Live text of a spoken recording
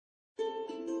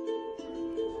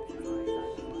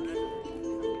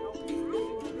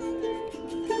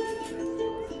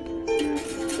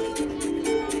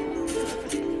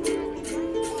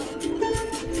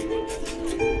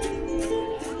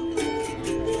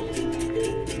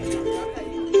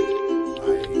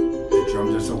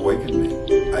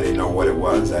what it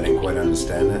was. I didn't quite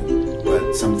understand it.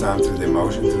 But sometimes through the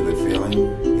emotion, through the feeling,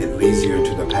 it leads you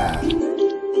into the path.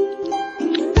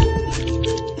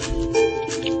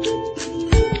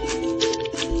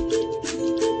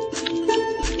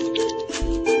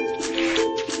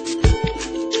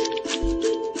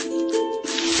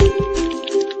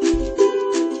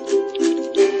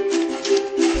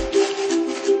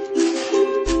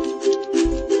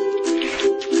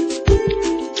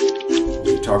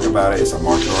 Talk about it, it's a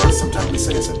martial art. Sometimes we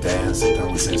say it's a dance,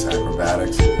 sometimes we say it's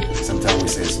acrobatics, sometimes we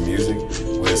say it's music.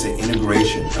 Well, it's an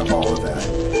integration of all of that.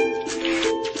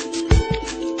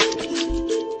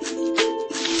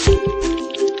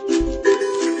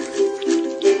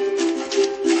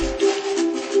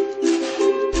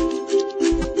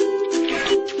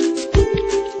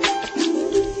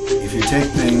 If you take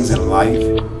things in life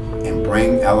and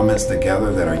bring elements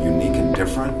together that are unique and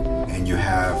different, and you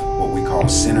have what we call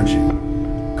synergy.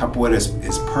 Capoeira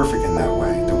is perfect in that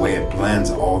way, the way it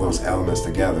blends all those elements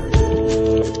together.